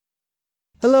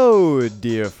Hello,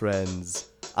 dear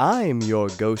friends. I'm your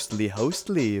ghostly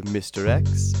hostly, Mr.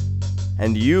 X.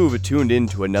 And you've tuned in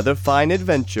to another fine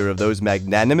adventure of those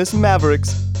magnanimous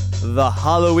mavericks, the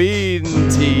Halloween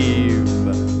Team.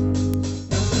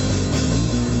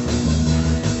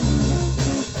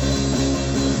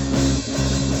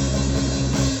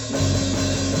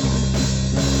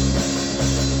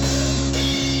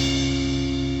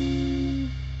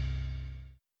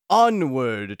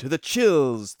 Onward to the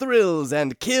chills, thrills,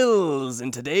 and kills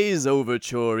in today's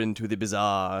overture into the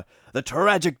bizarre, the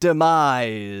tragic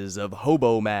demise of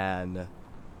Hobo Man.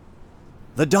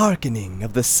 The darkening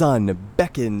of the sun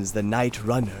beckons the night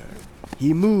runner.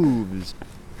 He moves,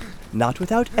 not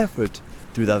without effort,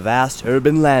 through the vast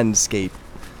urban landscape,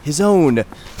 his own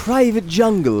private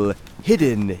jungle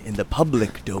hidden in the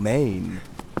public domain.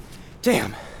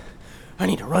 Damn, I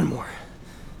need to run more.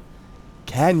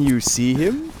 Can you see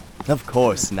him? Of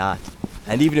course not.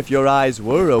 And even if your eyes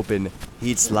were open,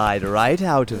 he'd slide right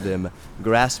out of them,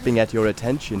 grasping at your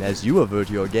attention as you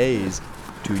avert your gaze.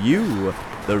 To you,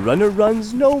 the runner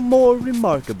runs no more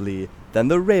remarkably than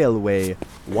the railway,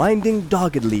 winding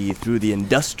doggedly through the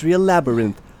industrial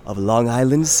labyrinth of Long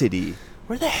Island City.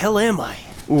 Where the hell am I?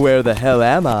 Where the hell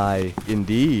am I,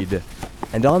 indeed?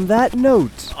 And on that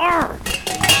note...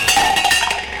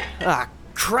 Ah,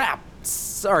 crap.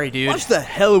 Sorry, dude. Watch the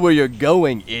hell where you're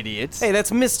going, idiot. Hey, that's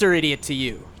Mr. Idiot to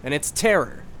you. And it's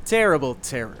terror. Terrible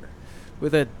terror.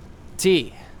 With a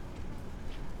T.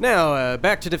 Now,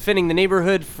 back to defending the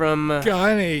neighborhood from,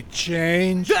 Got any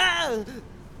change?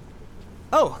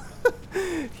 Oh.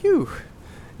 Phew.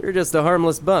 You're just a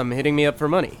harmless bum hitting me up for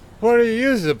money. What are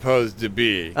you supposed to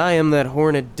be? I am that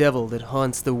horned devil that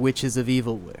haunts the witches of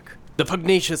Evilwick. The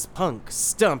pugnacious punk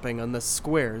stomping on the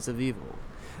squares of evil.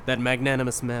 That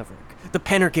magnanimous maverick. The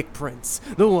panarchic prince.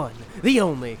 The one. The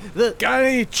only. The... Got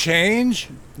any change?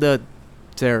 The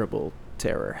terrible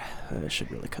terror. I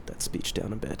should really cut that speech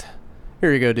down a bit.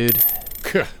 Here you go, dude.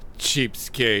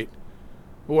 Cheapskate.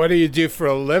 What do you do for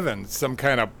a living? Some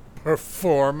kind of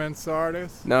performance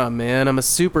artist? Nah, man, I'm a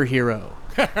superhero.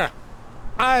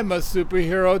 I'm a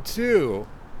superhero too.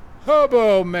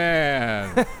 Hobo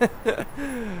Man.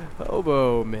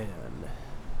 Hobo Man.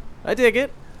 I dig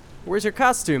it. Where's your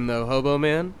costume, though, Hobo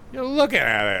Man? You're looking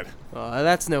at it. Aw,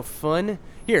 that's no fun.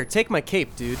 Here, take my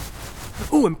cape, dude.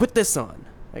 Ooh, and put this on.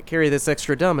 I carry this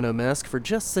extra domino mask for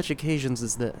just such occasions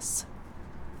as this.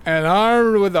 And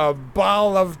armed with a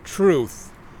ball of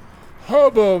truth,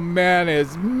 Hobo Man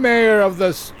is mayor of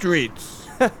the streets.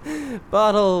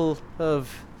 Bottle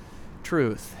of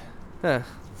truth. Huh.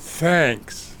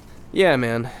 Thanks. Yeah,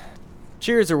 man.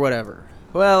 Cheers or whatever.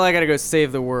 Well, I gotta go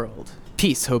save the world.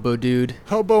 Peace, Hobo Dude.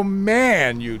 Hobo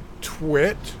Man, you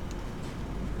twit.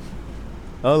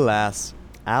 Alas,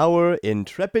 our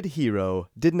intrepid hero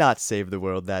did not save the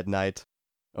world that night,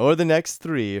 or the next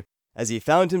 3, as he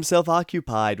found himself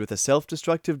occupied with a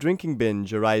self-destructive drinking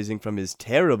binge arising from his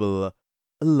terrible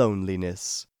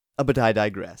loneliness. But I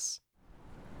digress.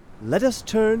 Let us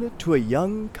turn to a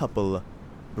young couple,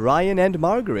 Brian and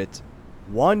Margaret,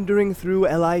 wandering through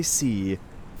LIC,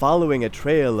 following a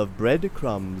trail of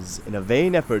breadcrumbs in a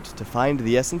vain effort to find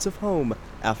the essence of home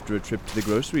after a trip to the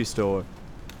grocery store.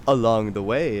 Along the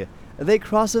way, they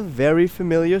cross a very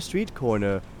familiar street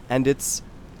corner and its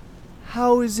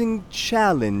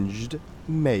housing-challenged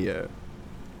mayor.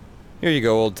 Here you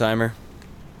go, old-timer.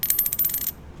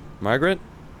 Margaret?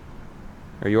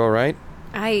 Are you alright?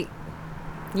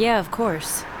 Yeah, of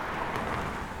course.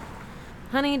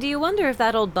 Honey, do you wonder if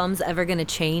that old bum's ever gonna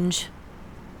change?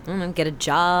 I don't know, get a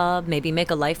job, maybe make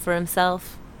a life for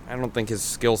himself? I don't think his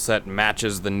skill set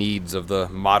matches the needs of the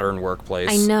modern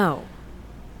workplace. I know.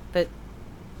 But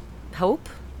hope?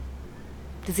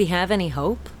 Does he have any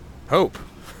hope? Hope?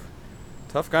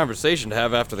 Tough conversation to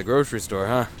have after the grocery store,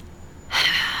 huh?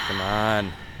 Come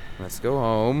on, let's go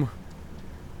home.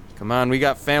 Come on, we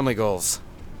got family goals.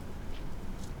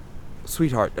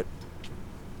 Sweetheart,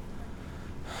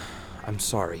 I'm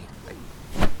sorry.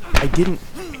 I didn't...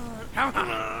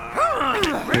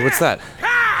 Hey, what's that?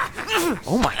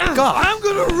 Oh my god! I'm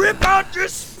gonna rip out your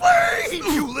spleen,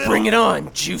 you little... Bring it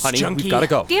on, juice Honey, junkie. we've gotta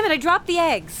go. Damn it, I dropped the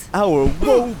eggs! Our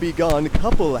woe-begone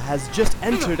couple has just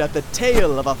entered at the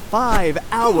tail of a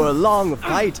 5-hour-long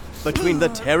fight between the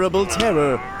terrible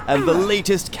terror and the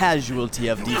latest casualty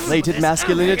of deflated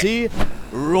masculinity,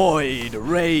 Roid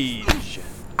Rage.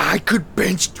 I could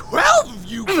bench 12 of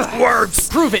you words.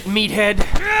 Prove it, meathead.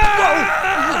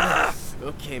 Whoa.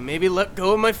 Okay, maybe let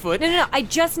go of my foot. No, I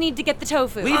just need to get the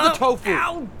tofu. Leave the tofu.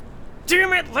 Ow!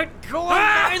 Damn it, let go of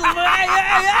my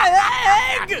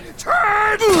leg!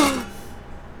 Turn!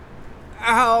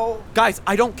 Ow! Guys,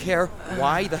 I don't care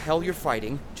why the hell you're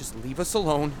fighting. Just leave us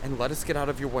alone and let us get out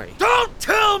of your way. Don't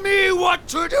tell me what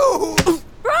to do!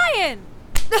 Brian!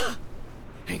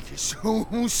 Hank, you're so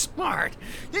smart.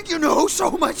 Think you know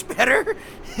so much better?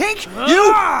 Hank,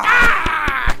 you...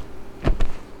 Ah!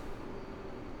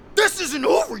 This isn't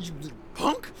over, you little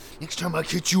punk. Next time I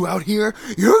get you out here,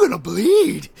 you're gonna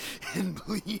bleed. And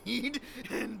bleed.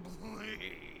 And bleed.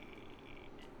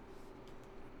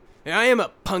 I am a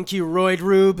punky roid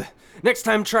rube. Next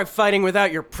time, try fighting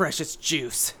without your precious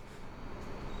juice.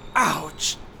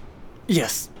 Ouch!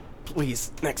 Yes,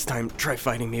 please, next time, try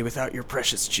fighting me without your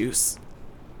precious juice.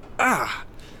 Ah!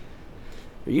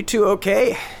 Are you two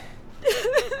okay?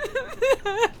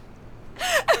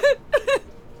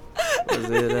 Was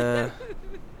it,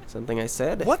 something I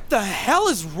said? What the hell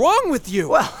is wrong with you?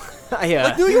 Well,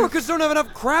 Like, New Yorkers don't have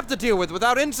enough crap to deal with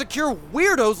without insecure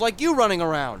weirdos like you running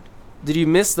around. Did you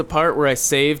miss the part where I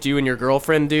saved you and your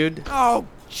girlfriend, dude? Oh,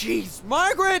 jeez.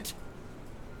 Margaret!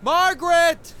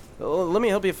 Margaret! Let me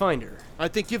help you find her. I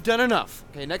think you've done enough.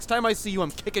 Okay, next time I see you,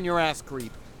 I'm kicking your ass,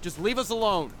 creep. Just leave us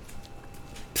alone.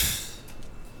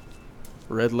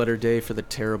 Red letter day for the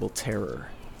terrible terror.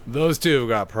 Those two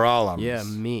got problems. Yeah,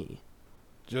 me.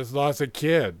 Just lost a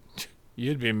kid.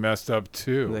 You'd be messed up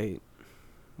too. Wait,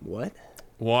 what?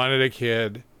 Wanted a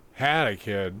kid, had a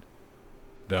kid,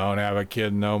 don't have a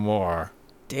kid no more.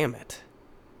 Damn it.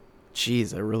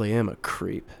 Jeez, I really am a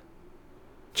creep.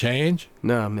 Change?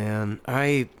 Nah, man,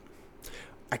 I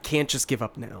can't just give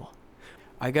up now.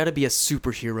 I gotta be a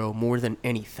superhero more than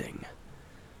anything.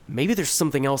 Maybe there's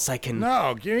something else I can...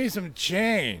 No, give me some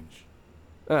change.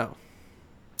 Oh.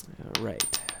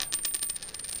 Right.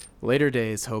 Later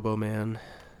days, hobo man.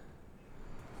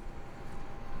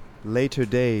 Later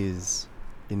days,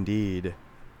 indeed.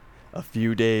 A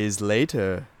few days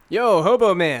later. Yo,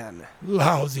 hobo man!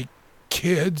 Lousy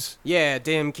kids. Yeah,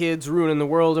 damn kids ruining the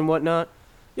world and whatnot.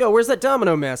 Yo, where's that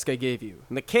domino mask I gave you?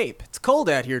 And the cape. It's cold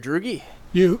out here, Droogie.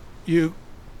 You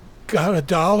got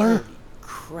 $1?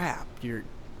 Crap, you're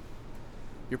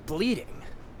bleeding.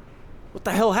 What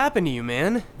the hell happened to you,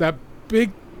 man? That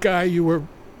big guy you were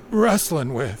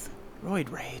wrestling with.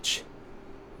 Roid rage.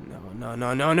 No,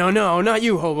 not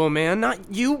you, hobo man, not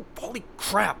you. Holy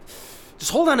crap.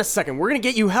 Just hold on a second, we're gonna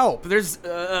get you help. There's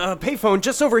a payphone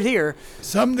just over here.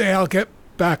 Someday I'll get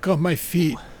back on my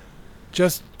feet.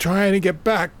 Just trying to get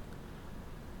back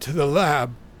to the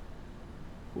lab.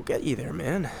 We'll get you there,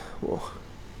 man. We'll...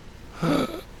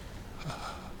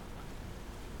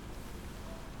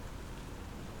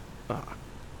 Oh,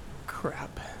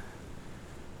 crap.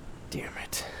 Damn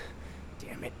it.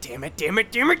 Damn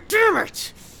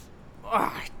it!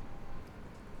 Ah,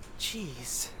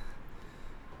 jeez.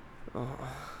 Oh.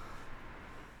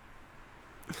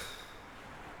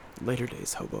 Later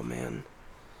days, hobo man.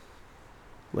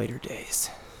 Later days.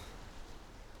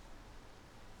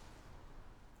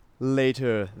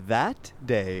 Later that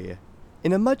day,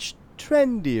 in a much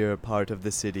trendier part of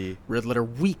the city. Red letter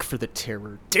weak for the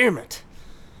terror. Damn it!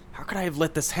 How could I have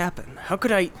let this happen? How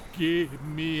could I... Give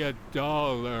me $1.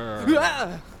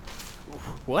 Ah!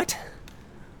 What?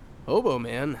 Hobo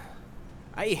man.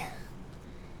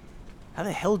 How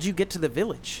the hell did you get to the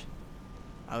village?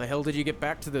 How the hell did you get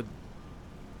back to the...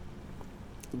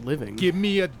 living? Give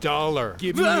me $1.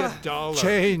 Give me $1.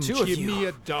 Change. Two of Give you. me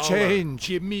 $1. Change.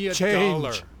 Give me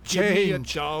 $1. Change.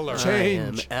 I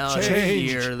am out of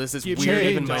here. This is weird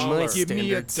even by my Give me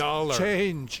standards. $1.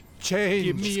 Change. Change.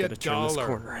 Give me Just gotta turn this $1.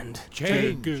 corner and...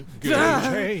 Change.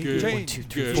 Change. 1, 2,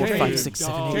 3, 4, 5, 6,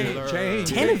 7, 8.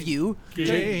 10 of you? Give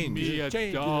me $1.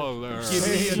 Give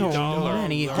me So $1.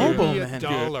 many Give hobo me men.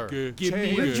 $1. Give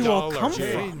me Where'd you all come $1.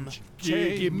 from?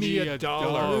 Give me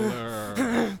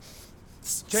 $1.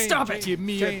 Stop it! Give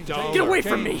me $1. Get away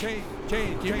from me! Give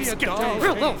me Get the $1.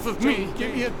 hell off of me!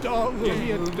 Give me $1. Give me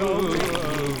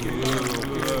 $1. Give me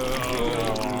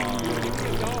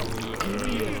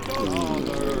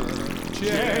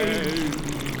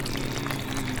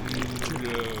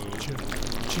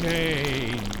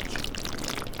Change.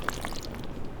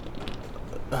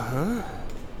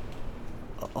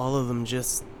 All of them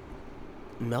just...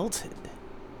 melted.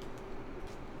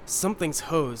 Something's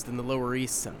hosed in the Lower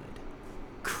East Side.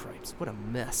 Cripes, what a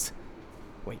mess.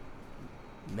 Wait,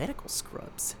 medical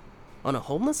scrubs? On a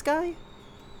homeless guy?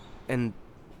 And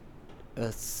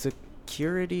a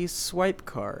security swipe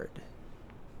card.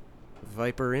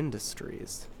 Viper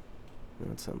Industries.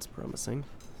 That sounds promising.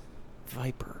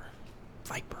 Viper.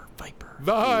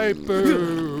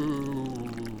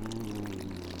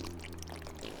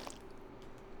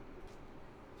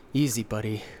 Easy,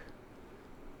 buddy.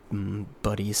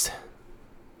 Buddies.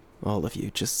 All of you,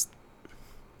 just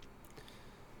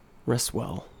Rest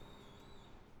well.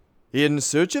 In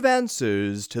search of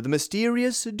answers to the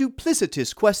mysterious,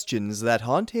 duplicitous questions that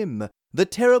haunt him, the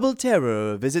Terrible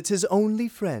Terror visits his only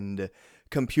friend,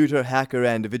 computer hacker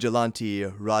and vigilante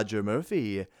Roger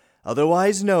Murphy,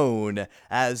 otherwise known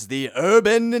as the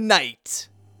Urban Knight.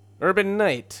 Urban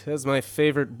Knight, as my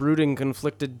favorite brooding,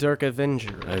 conflicted Dark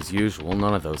Avenger. As usual,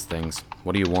 none of those things.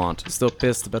 What do you want? Still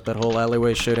pissed about that whole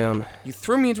alleyway showdown. You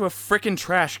threw me into a frickin'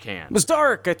 trash can. It was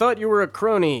dark! I thought you were a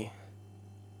crony.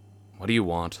 What do you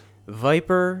want?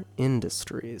 Viper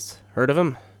Industries. Heard of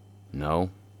him?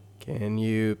 No. Can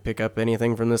you pick up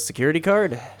anything from this security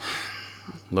card?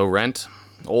 Low rent?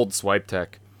 Old swipe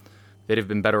tech. They'd have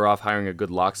been better off hiring a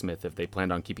good locksmith if they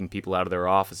planned on keeping people out of their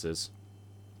offices.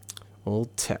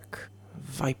 Old tech.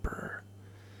 Viper.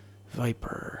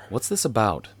 What's this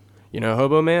about? You know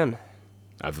Hobo Man?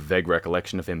 I have a vague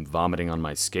recollection of him vomiting on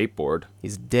my skateboard.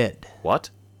 He's dead.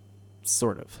 What?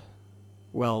 Sort of.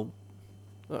 Well,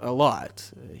 a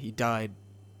lot. He died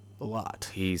a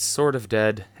lot. He's sort of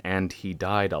dead, and he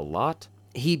died a lot?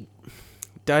 He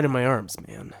died in my arms,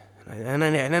 man. And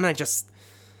then I just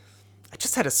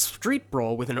had a street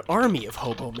brawl with an army of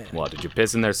Hobo Men. What, did you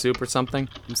piss in their soup or something?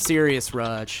 I'm serious,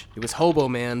 Raj. It was Hobo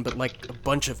Man, but like a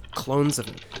bunch of clones of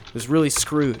him. It was really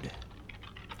screwed.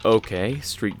 Okay,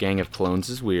 street gang of clones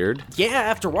is weird. Yeah,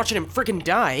 after watching him frickin'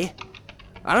 die,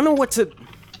 I don't know what to...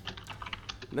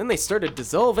 And then they started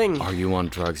dissolving. Are you on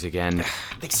drugs again?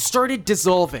 They started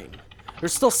dissolving.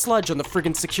 There's still sludge on the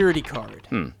friggin' security card.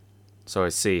 So I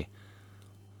see.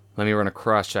 Let me run a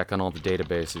cross-check on all the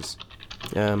databases.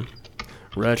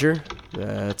 Roger,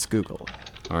 that's Google.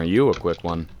 Aren't you a quick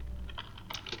one?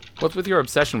 What's with your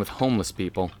obsession with homeless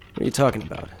people? What are you talking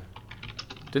about?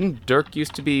 Didn't Dirk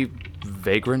used to be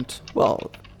vagrant?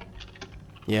 Well,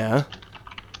 yeah.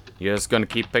 You just gonna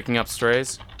keep picking up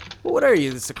strays? What are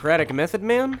you, the Socratic Method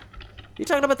Man? You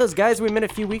talking about those guys we met a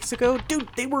few weeks ago? Dude,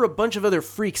 they were a bunch of other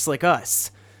freaks like us.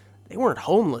 They weren't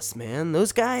homeless, man.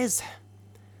 Those guys,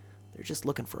 they're just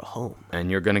looking for a home.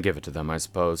 And you're gonna give it to them, I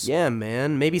suppose. Yeah,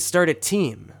 man. Maybe start a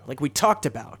team, like we talked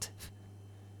about.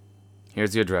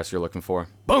 Here's the address you're looking for.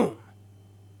 Boom!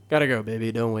 Gotta go,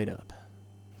 baby. Don't wait up.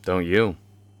 Don't you?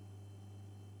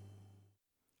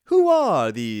 Who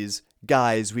are these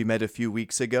guys we met a few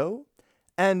weeks ago?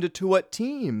 And to what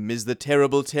team is the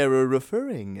Terrible Terror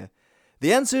referring?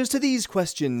 The answers to these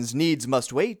questions needs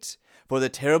must wait, for the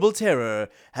Terrible Terror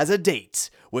has a date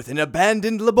with an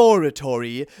abandoned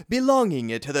laboratory belonging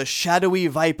to the shadowy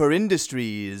Viper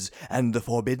Industries and the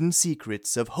forbidden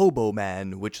secrets of Hobo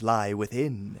Man which lie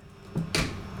within.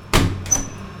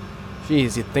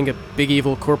 Jeez, you'd think a big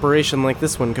evil corporation like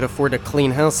this one could afford a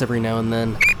clean house every now and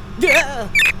then. Yeah!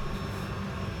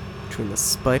 Between the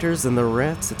spiders and the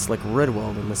rats, it's like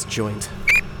Redwall in this joint.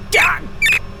 God!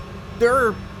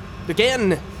 There!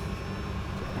 Again!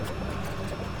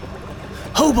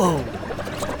 Hobo!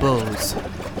 Bows.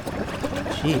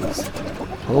 Jeez.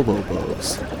 Hobo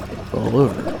bows. All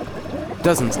over.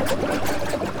 Dozens of them.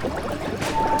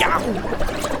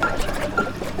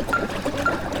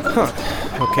 Huh.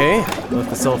 Okay. Left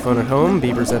the cell phone at home.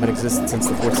 Beavers haven't existed since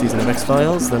the 4th season of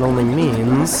X-Files. That only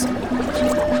means...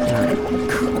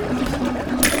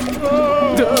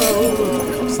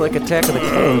 Looks like Attack of the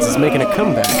Clones is making a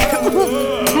comeback.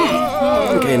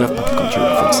 Okay, enough pop culture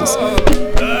references.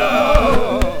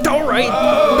 Alright,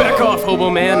 back off, Hobo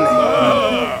Man.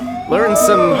 Learn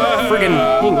some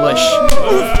friggin' English.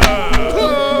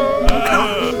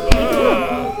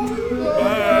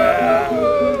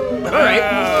 Alright.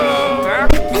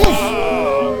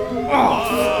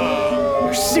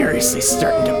 You're seriously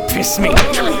starting to piss me.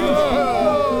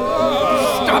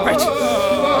 Stop it!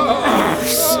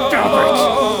 Stop it!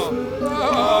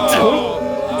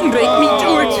 Don't make me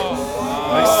do it!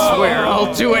 I swear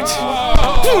I'll do it!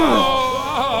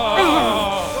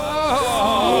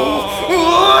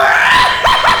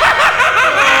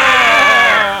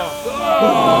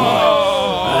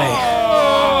 I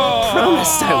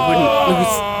promised I wouldn't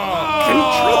lose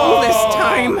control this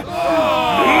time!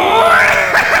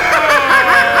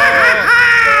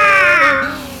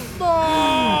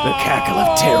 The cackle of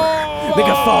terror, the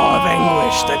guffaw of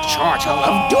anguish, the chortle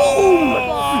of doom!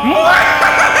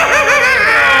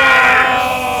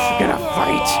 Gonna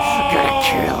fight, gonna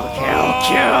kill!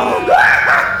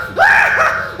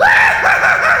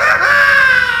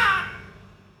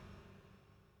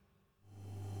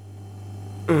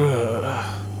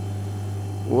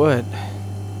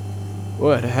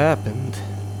 What happened?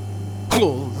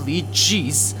 Holy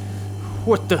jeez!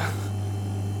 What the...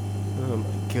 Oh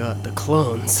my god, the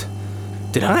clones.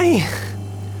 Did I?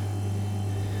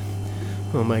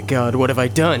 Oh my god, what have I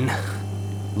done?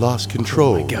 Lost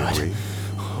control, Oh my god. Henry.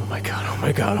 Oh my god, oh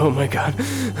my god, oh my god.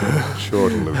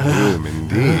 Chortle of doom,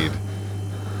 indeed.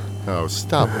 Oh,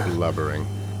 stop blubbering.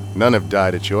 None have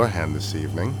died at your hand this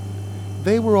evening.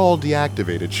 They were all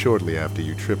deactivated shortly after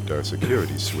you tripped our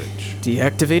security switch.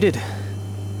 Deactivated?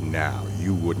 Now,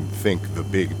 you wouldn't think the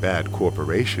big bad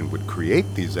corporation would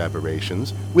create these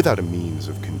aberrations without a means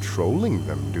of controlling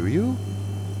them, do you?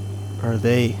 Are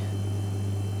they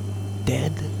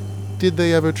dead? Did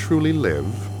they ever truly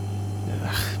live?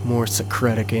 More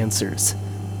Socratic answers.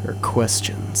 Or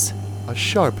questions. A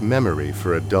sharp memory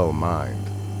for a dull mind.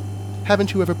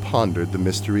 Haven't you ever pondered the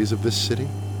mysteries of this city?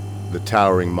 The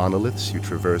towering monoliths you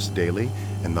traverse daily,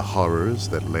 and the horrors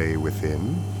that lay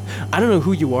within? I don't know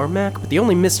who you are, Mac, but the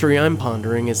only mystery I'm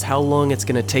pondering is how long it's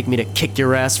gonna take me to kick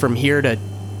your ass from here to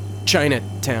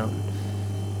Chinatown.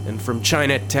 And from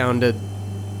Chinatown to,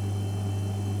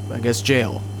 I guess,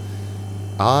 jail.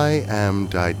 I am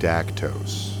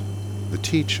Didactos, the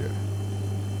teacher.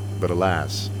 But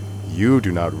alas, you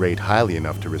do not rate highly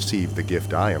enough to receive the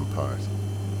gift I impart.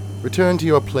 Return to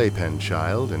your playpen,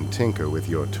 child, and tinker with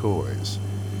your toys.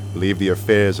 Leave the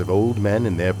affairs of old men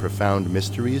and their profound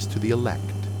mysteries to the elect.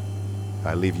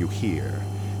 I leave you here,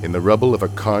 in the rubble of a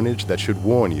carnage that should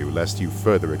warn you lest you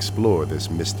further explore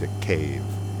this mystic cave.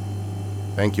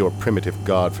 Thank your primitive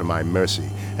god for my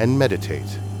mercy, and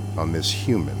meditate on this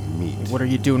human meat. What are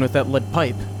you doing with that lead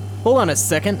pipe? Hold on a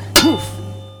second. Poof!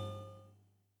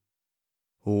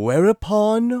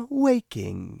 Whereupon,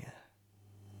 waking.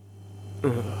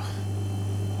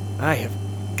 I have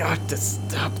got to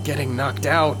stop getting knocked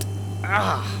out.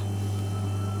 Ah!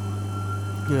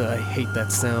 Ugh, I hate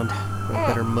that sound. A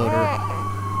better motor.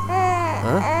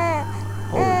 Huh?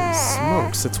 Holy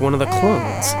smokes, it's one of the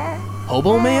clones.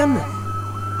 Hobo Man?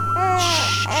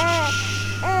 Shh.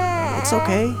 It's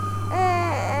okay.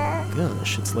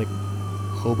 Gosh, it's like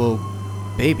Hobo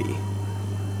Baby.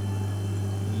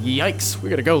 Yikes, we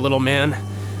gotta go, little man.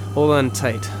 Hold on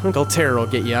tight. Uncle Terror will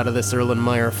get you out of this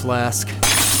Erlenmeyer flask.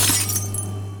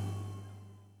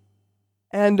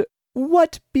 And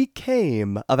what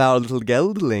became of our little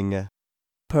geldling?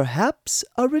 Perhaps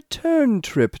a return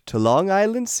trip to Long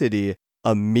Island City,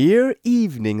 a mere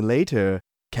evening later,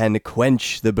 can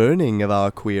quench the burning of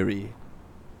our query.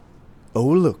 Oh,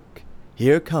 look,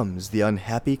 here comes the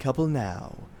unhappy couple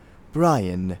now,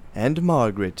 Brian and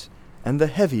Margaret, and the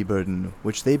heavy burden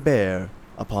which they bear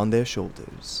upon their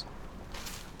shoulders.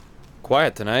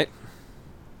 Quiet tonight.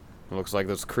 Looks like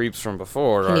those creeps from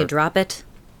before Can are... you drop it?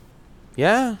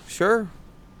 Yeah, sure.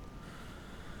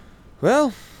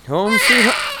 Well, home sweet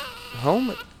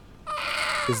home.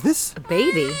 Is this... A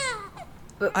baby?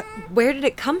 Where did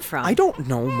it come from? I don't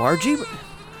know, Margie. But...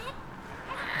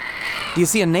 Do you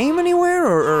see a name anywhere,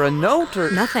 or a note,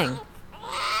 or... Nothing.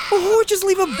 Well, who would just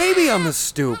leave a baby on the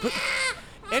stoop?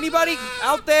 Anybody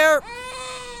out there?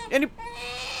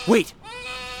 Wait!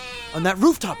 On that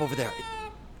rooftop over there.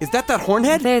 Is that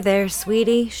hornhead? There,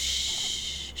 sweetie. Shh.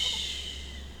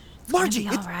 It's Margie,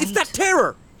 gonna be all right. it's that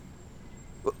terror!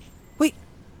 Wait.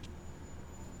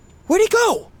 Where'd he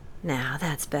go? Now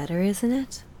that's better, isn't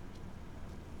it?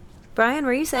 Brian,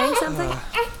 were you saying something?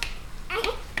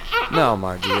 No,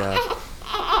 Margie,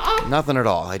 nothing at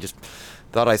all. I just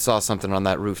thought I saw something on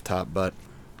that rooftop, but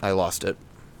I lost it.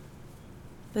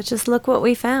 But just look what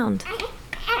we found.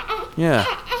 Yeah,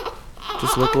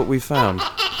 just look what we found.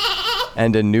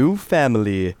 And a new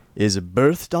family is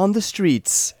birthed on the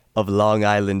streets of Long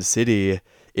Island City,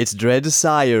 its dread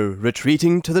sire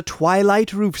retreating to the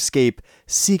twilight roofscape,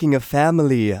 seeking a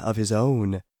family of his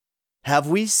own. Have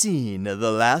we seen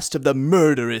the last of the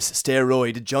murderous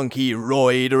steroid junkie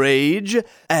Roid Rage?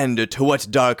 And to what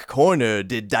dark corner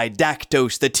did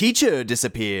Didactos the teacher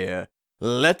disappear?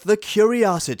 Let the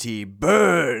curiosity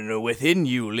burn within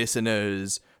you,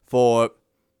 listeners, for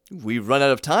we've run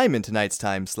out of time in tonight's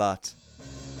time slot.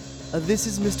 This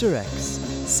is Mr. X,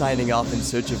 signing off in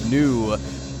search of new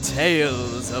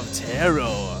Tales of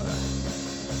Terror.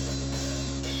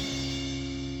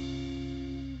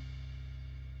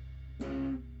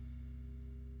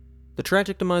 The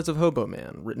Tragic Demise of Hobo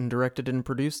Man, written, directed, and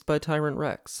produced by Tyrant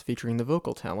Rex, featuring the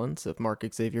vocal talents of Mark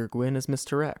Xavier Gwynn as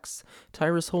Mr. X,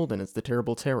 Tyrus Holden as the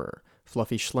Terrible Terror,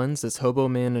 Fluffy Schlenz as Hobo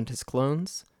Man and his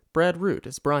clones, Brad Root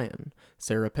as Brian,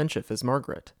 Sarah Penchif as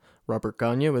Margaret, Robert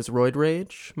Gagno as Roid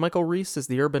Rage, Michael Reese as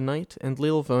the Urban Knight, and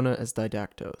Lil Vona as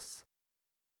Didactos.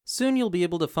 Soon you'll be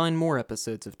able to find more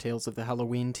episodes of Tales of the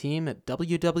Halloween Team at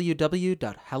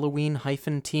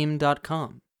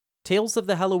www.halloween-team.com. Tales of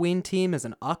the Halloween Team is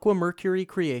an Aqua Mercury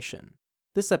creation.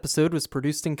 This episode was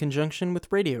produced in conjunction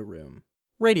with Radio Room.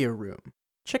 Radio Room.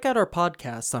 Check out our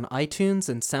podcasts on iTunes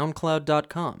and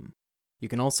SoundCloud.com. You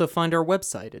can also find our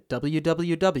website at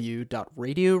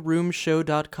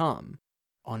www.radioroomshow.com,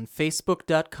 on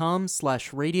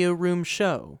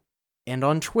facebook.com/radioroomshow, and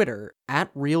on Twitter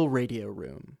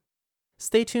 @RealRadioRoom.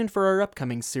 Stay tuned for our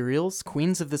upcoming serials,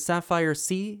 Queens of the Sapphire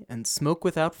Sea and Smoke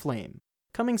Without Flame,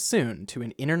 coming soon to an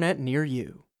internet near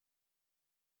you.